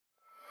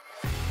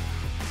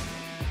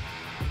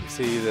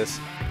See this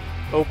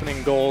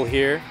opening goal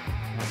here.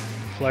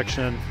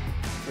 Deflection.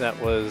 That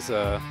was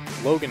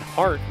Logan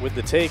Hart with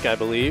the take, I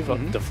believe,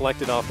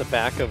 deflected off the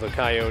back of a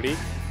Coyote.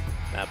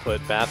 That put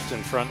Bapst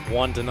in front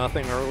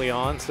 1-0 early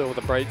on, still with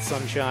the bright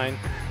sunshine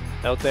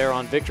out there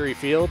on Victory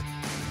Field.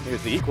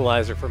 Here's the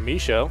equalizer from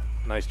Michaud.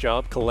 Nice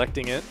job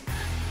collecting it.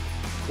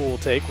 Cool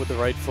take with the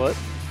right foot.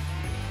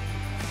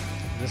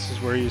 This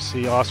is where you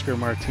see Oscar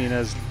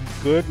Martinez.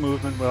 Good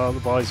movement. Well, the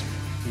ball,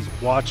 he's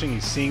watching,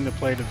 he's seeing the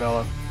play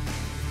develop,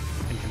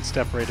 and can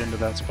step right into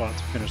that spot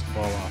to finish the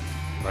ball off.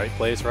 Right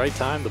place, right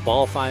time. The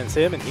ball finds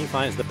him, and he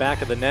finds the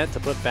back of the net to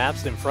put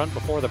Bapst in front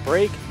before the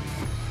break.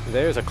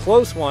 There's a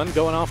close one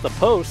going off the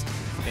post,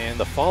 and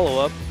the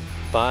follow-up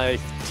by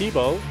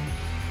Thibault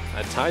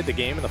that tied the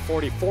game in the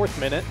 44th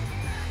minute.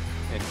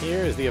 And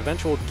here is the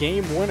eventual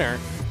game winner